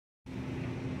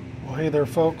Well, hey there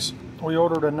folks, we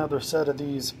ordered another set of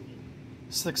these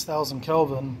 6,000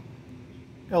 Kelvin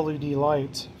LED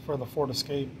lights for the Ford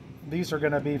Escape. These are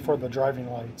going to be for the driving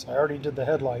lights. I already did the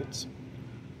headlights.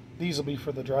 These will be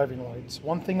for the driving lights.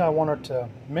 One thing I wanted to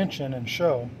mention and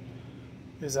show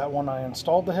is that when I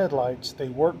installed the headlights, they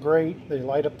work great, they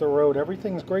light up the road,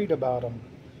 everything's great about them,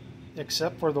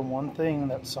 except for the one thing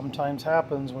that sometimes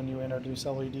happens when you introduce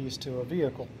LEDs to a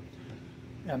vehicle.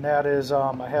 And that is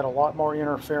I had a lot more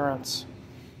interference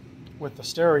with the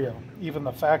stereo, even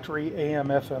the factory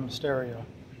AM/FM stereo.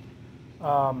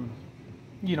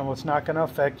 You know, it's not going to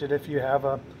affect it if you have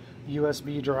a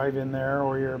USB drive in there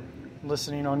or you're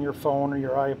listening on your phone or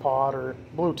your iPod or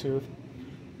Bluetooth.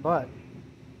 But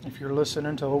if you're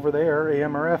listening to over the air,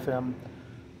 AM or FM,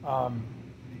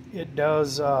 it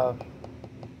does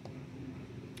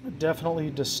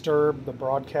definitely disturb the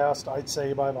broadcast, I'd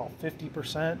say by about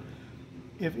 50%.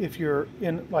 If you're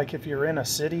in a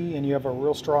city and you have a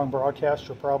real strong broadcast,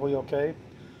 you're probably okay.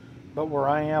 But where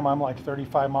I am, I'm like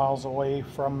 35 miles away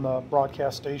from the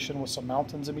broadcast station with some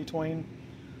mountains in between,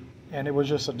 and it was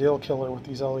just a deal killer with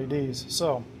these LEDs.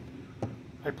 So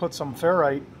I put some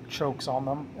ferrite chokes on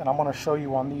them, and I'm going to show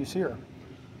you on these here.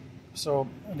 So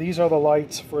these are the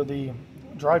lights for the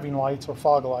driving lights or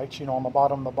fog lights, you know, on the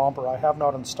bottom of the bumper. I have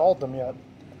not installed them yet,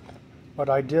 but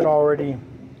I did already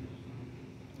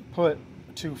put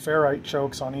 2 ferrite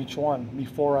chokes on each one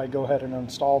before I go ahead and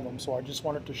install them. So I just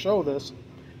wanted to show this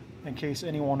in case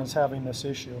anyone is having this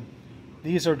issue.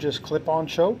 These are just clip-on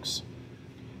chokes.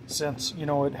 Since, you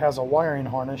know, it has a wiring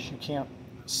harness, you can't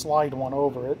slide one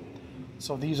over it.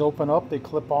 So these open up, they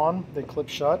clip on, they clip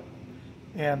shut,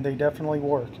 and they definitely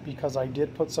work because I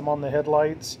did put some on the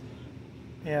headlights,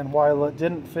 and while it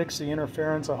didn't fix the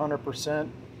interference 100%,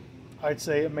 I'd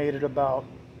say it made it about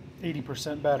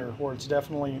 80% better, where it's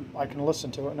definitely, I can listen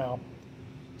to it now.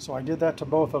 So I did that to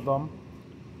both of them.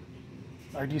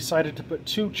 I decided to put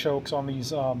 2 chokes on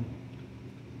these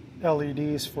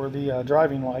LEDs for the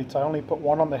driving lights. I only put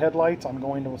one on the headlights. I'm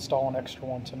going to install an extra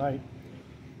one tonight.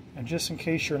 And just in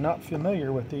case you're not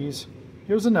familiar with these,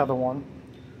 here's another one.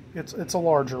 It's a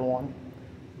larger one,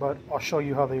 but I'll show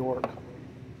you how they work.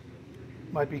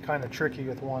 Might be kind of tricky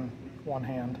with one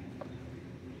hand.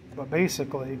 But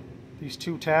basically, these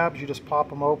 2 tabs, you just pop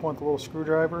them open with a little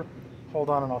screwdriver. Hold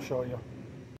on and I'll show you.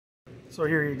 So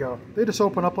here you go. They just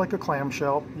open up like a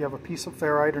clamshell. You have a piece of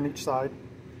ferrite on each side.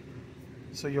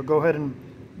 So you'll go ahead and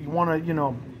you want to, you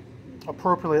know,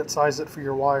 appropriate size it for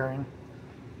your wiring.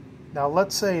 Now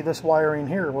let's say this wiring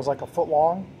here was like a foot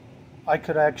long. I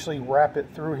could actually wrap it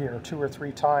through here 2 or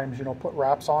 3 times, you know, put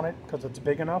wraps on it because it's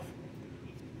big enough.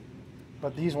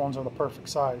 But these ones are the perfect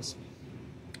size.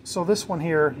 So this one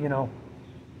here, you know,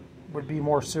 would be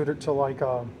more suited to like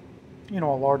a, you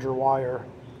know, a larger wire.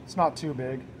 It's not too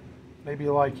big. Maybe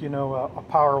like, you know, a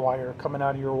power wire coming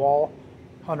out of your wall,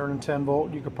 110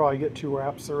 volt. You could probably get 2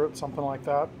 wraps through it, something like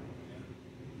that.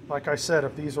 Like I said,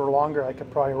 if these were longer, I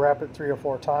could probably wrap it 3 or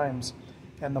 4 times.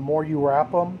 And the more you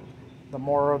wrap them, the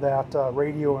more of that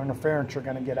radio interference you're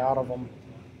going to get out of them.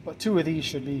 But 2 of these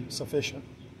should be sufficient.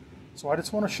 So I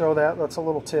just want to show that. That's a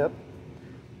little tip.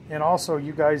 And also,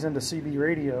 you guys into CB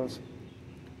radios,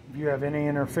 if you have any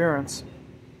interference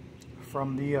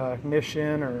from the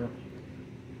ignition or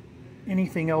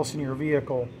anything else in your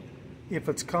vehicle, if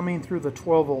it's coming through the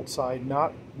 12 volt side,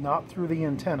 not through the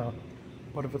antenna,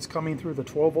 but if it's coming through the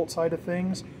 12 volt side of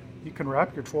things, you can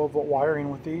wrap your 12 volt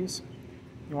wiring with these.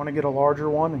 You want to get a larger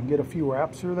one and get a few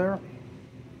wraps through there.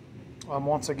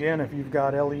 Once again, if you've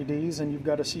got LEDs and you've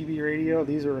got a CB radio,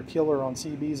 these are a killer on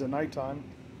CBs at nighttime.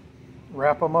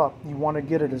 Wrap them up. You want to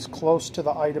get it as close to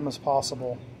the item as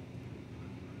possible.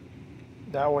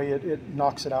 That way it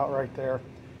knocks it out right there.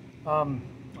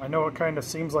 I know it kind of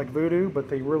seems like voodoo, but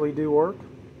they really do work.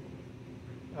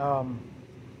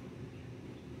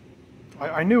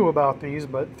 I knew about these,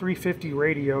 but 350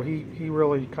 Radio, he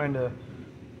really kind of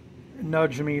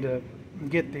nudged me to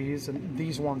get these, and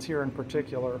these ones here in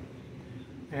particular.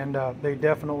 And they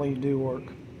definitely do work.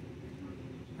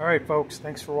 Alright folks,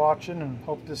 thanks for watching, and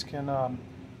hope this can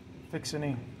fix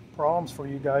any problems for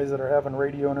you guys that are having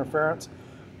radio interference.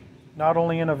 Not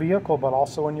only in a vehicle, but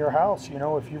also in your house. You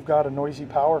know, if you've got a noisy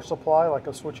power supply, like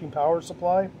a switching power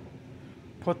supply,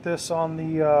 put this on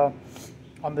the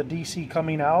DC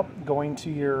coming out, going to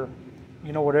your,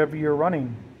 you know, whatever you're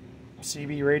running,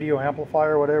 CB radio,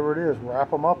 amplifier, whatever it is. Wrap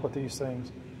them up with these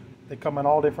things. They come in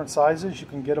all different sizes. You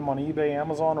can get them on eBay,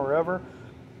 Amazon, or wherever.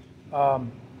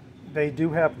 They do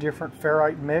have different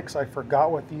ferrite mix. I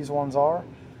forgot what these ones are.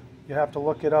 You have to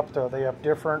look it up though. They have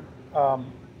different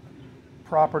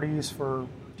properties for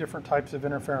different types of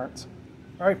interference.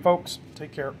 All right, folks,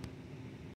 take care.